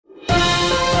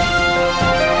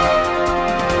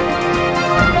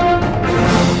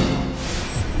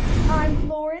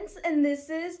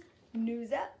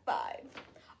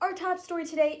Our top story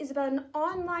today is about an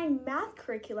online math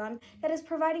curriculum that is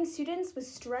providing students with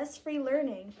stress-free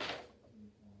learning.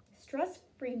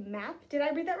 Stress-free math? Did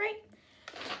I read that right?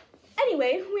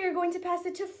 Anyway, we are going to pass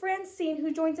it to Francine,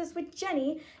 who joins us with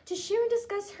Jenny, to share and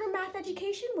discuss her math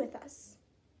education with us.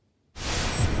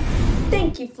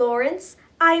 Thank you, Florence.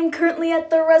 I am currently at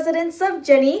the residence of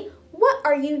Jenny. What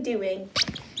are you doing?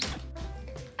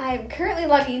 I am currently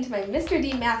logging into my Mr.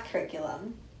 D math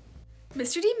curriculum.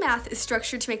 Mr. D Math is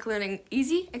structured to make learning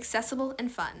easy, accessible,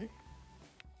 and fun.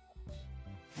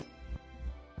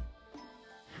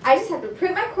 I just have to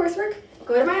print my coursework,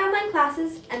 go to my online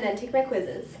classes, and then take my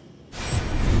quizzes.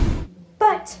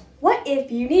 But what if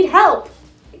you need help?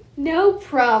 No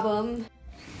problem.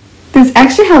 There's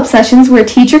extra help sessions where a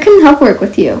teacher can help work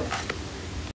with you.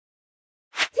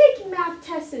 Taking math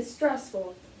tests is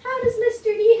stressful. How does Mr.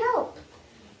 D help?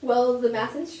 Well, the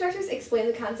math instructors explain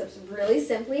the concepts really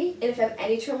simply, and if I have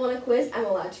any trouble on a quiz, I'm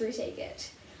allowed to retake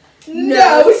it.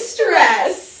 No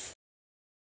stress!